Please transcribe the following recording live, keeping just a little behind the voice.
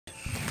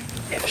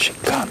If she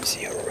comes,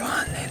 you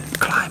run and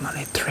climb on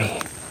a tree.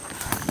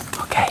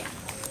 Okay.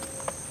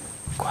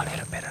 Go a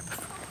little bit up.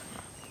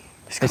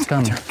 It's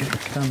coming.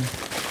 It's coming.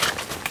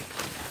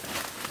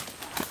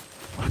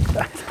 Look at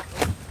that.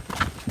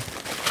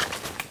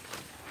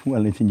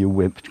 Wellington, you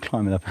wimp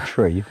climbing up a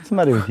tree. What's the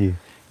matter with you,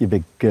 you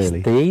big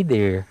girly? Stay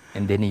there,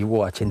 and then you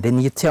watch, and then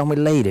you tell me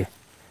later.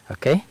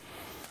 Okay?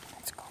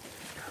 Let's go.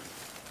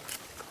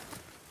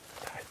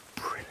 That is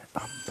brilliant,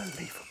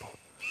 unbelievable.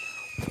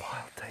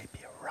 Wild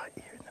tapir right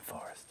here in the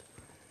forest.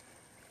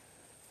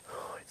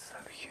 Oh, it's so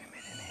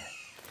humid in here.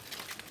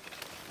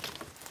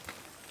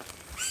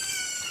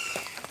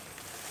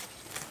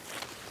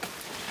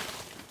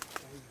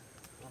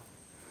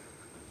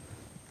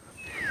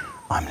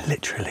 I'm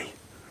literally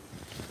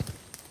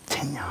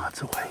 10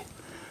 yards away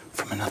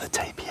from another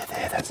tapir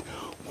there. That's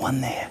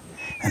one there,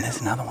 and there's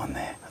another one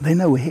there. They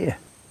know we're here.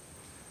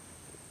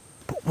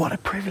 But what a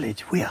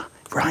privilege. We are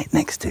right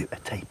next to a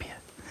tapir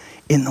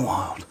in the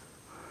wild.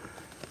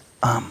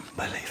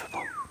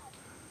 Unbelievable.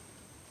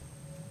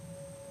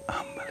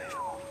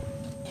 Unbelievable.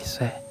 You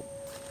say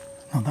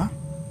Not that?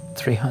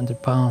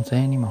 300 pounds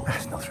animal.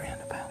 That's not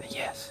 300 pounds.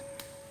 Yes.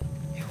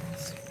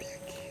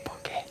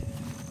 Okay.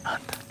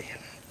 Anda.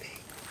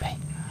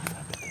 Vem.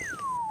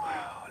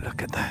 Wow,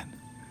 look at that.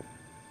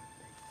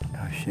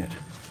 Oh shit.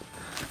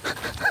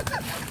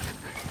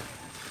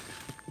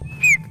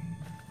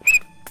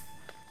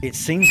 It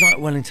seems like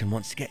Wellington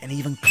wants to get an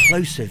even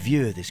closer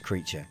view of this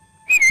creature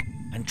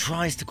and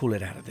tries to call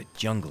it out of the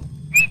jungle.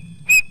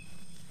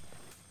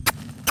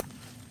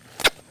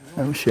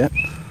 Oh shit.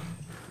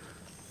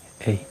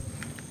 Hey,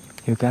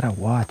 you gotta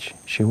watch.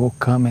 She will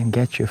come and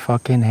get your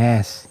fucking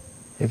ass.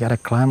 You gotta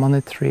climb on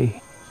the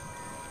tree.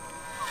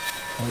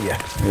 Oh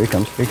yeah, here he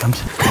comes, here he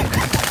comes.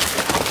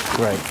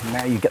 Great,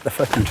 now you get the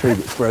fucking tree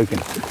that's broken.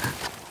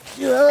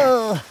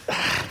 Yeah.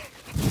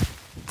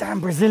 Damn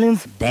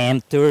Brazilians.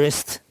 Damn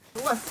tourist.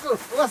 Let's go,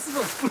 let's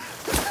go.